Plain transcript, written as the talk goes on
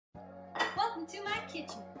welcome to my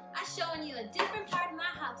kitchen. I'm showing you a different part of my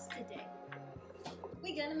house today.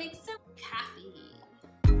 We're gonna make some coffee.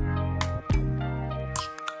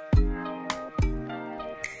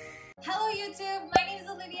 Hello YouTube, my name is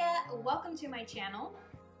Olivia. Welcome to my channel.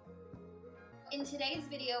 In today's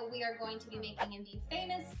video, we are going to be making the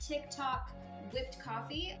famous TikTok whipped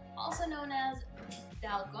coffee, also known as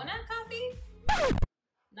Dalgona coffee.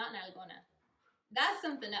 Not Dalgona. That's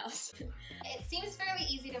something else. It seems fairly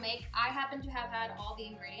easy to make. I happen to have had all the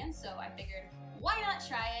ingredients, so I figured, why not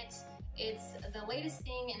try it? It's the latest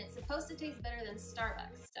thing, and it's supposed to taste better than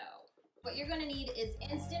Starbucks. So what you're gonna need is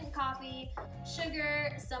instant coffee,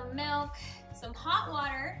 sugar, some milk, some hot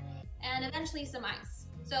water, and eventually some ice.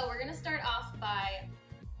 So we're gonna start off by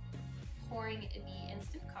pouring the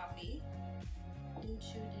instant coffee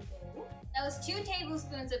into the bowl. That was 2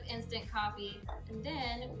 tablespoons of instant coffee, and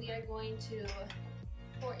then we are going to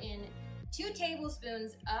pour in 2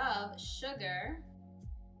 tablespoons of sugar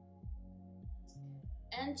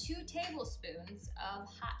and 2 tablespoons of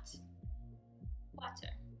hot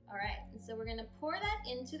water. All right, and so we're gonna pour that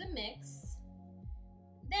into the mix.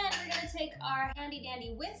 Then we're gonna take our handy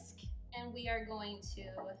dandy whisk and we are going to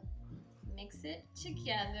mix it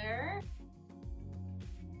together.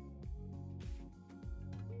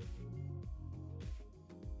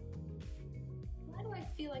 Why do I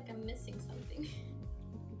feel like I'm missing something?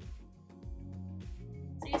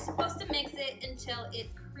 So you're supposed to mix it until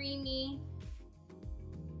it's creamy,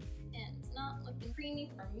 and it's not looking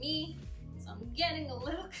creamy for me, so I'm getting a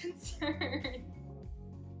little concerned.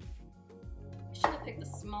 I should have picked a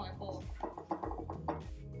smaller bowl.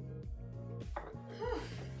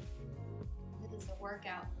 This is a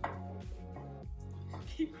workout.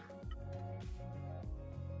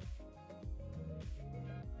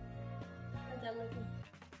 How's that looking?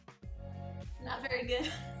 Not very good.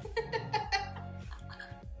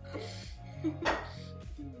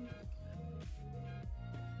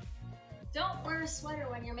 Don't wear a sweater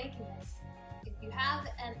when you're making this. If you have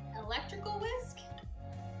an electrical whisk,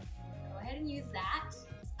 go ahead and use that.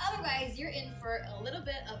 Otherwise, you're in for a little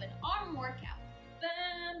bit of an arm workout.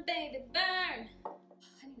 Burn, baby, burn.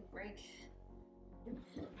 I need a break.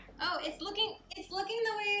 Oh, it's looking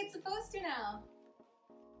the way it's supposed to now.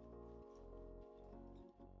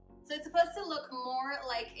 So it's supposed to look more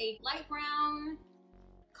like a light brown,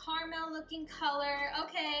 caramel looking color.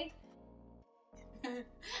 Okay.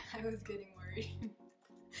 I was getting worried.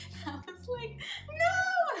 I was like,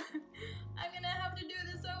 no! I'm gonna have to do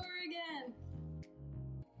this over again.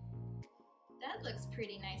 That looks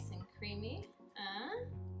pretty nice and creamy.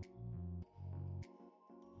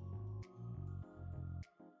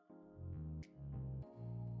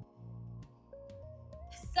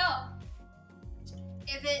 So,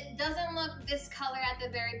 if it doesn't look this color at the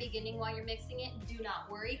very beginning while you're mixing it, do not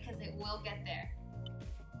worry, because it will get there.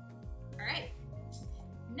 All right.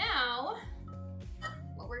 Now,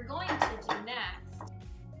 what we're going to do next,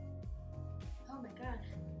 oh my God,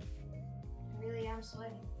 I really am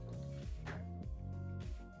sweating.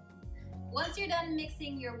 Once you're done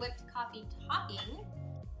mixing your whipped coffee topping,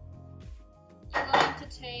 you're going to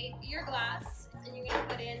take your glass and you're going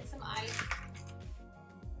to put in some ice.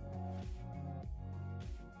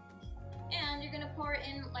 And you're going to pour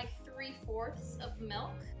in like 3/4 of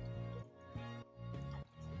milk.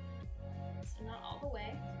 So not all the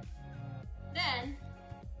way. Then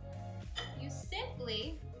you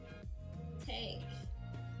simply take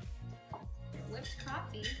your whipped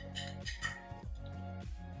coffee,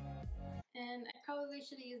 and I probably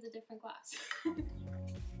should have used a different glass. I'm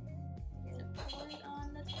gonna pour it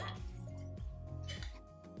on the taps.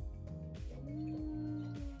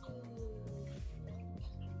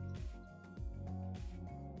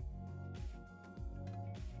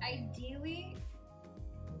 Ideally,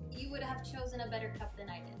 you would have chosen a better cup than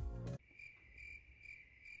I did.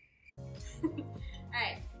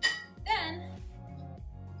 Alright, then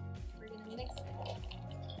we're gonna mix it.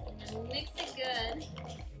 We're gonna mix it good.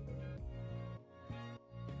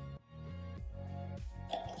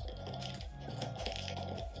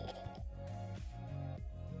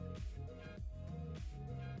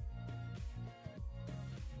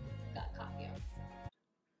 Got coffee on.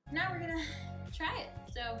 Now we're gonna try it.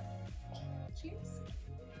 So, cheers.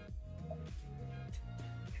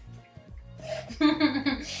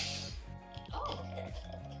 Oh,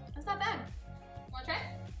 that's not bad. Wanna try it?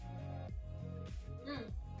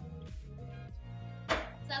 So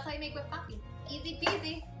that's how you make whipped coffee. Easy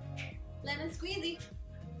peasy, lemon squeezy.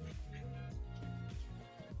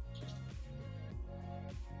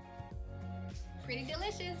 Pretty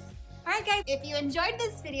delicious. Alright guys, if you enjoyed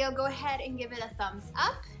this video, go ahead and give it a thumbs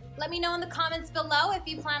up. Let me know in the comments below if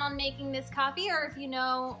you plan on making this coffee or if you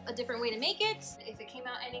know a different way to make it, if it came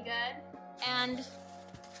out any good. And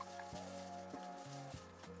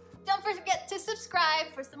don't forget to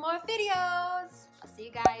subscribe for some more videos. I'll see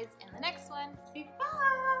you guys in the next one. Bye!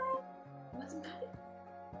 You want some coffee?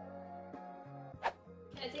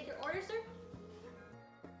 Can I take your order, sir?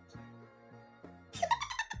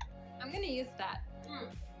 I'm gonna use that.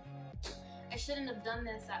 I shouldn't have done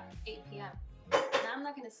this at 8 p.m. Now I'm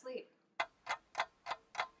not gonna sleep.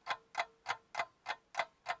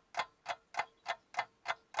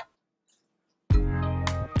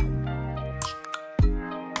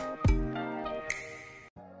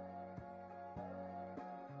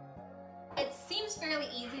 It seems fairly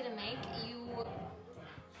easy to make.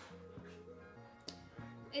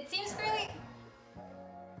 It seems fairly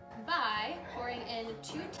by pouring in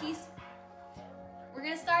 2 teaspoons. We're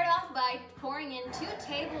gonna start off by pouring in 2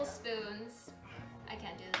 tablespoons. I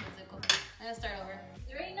can't do this musical. I'm gonna start over.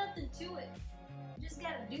 There ain't nothing to it. You just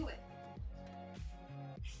gotta do it.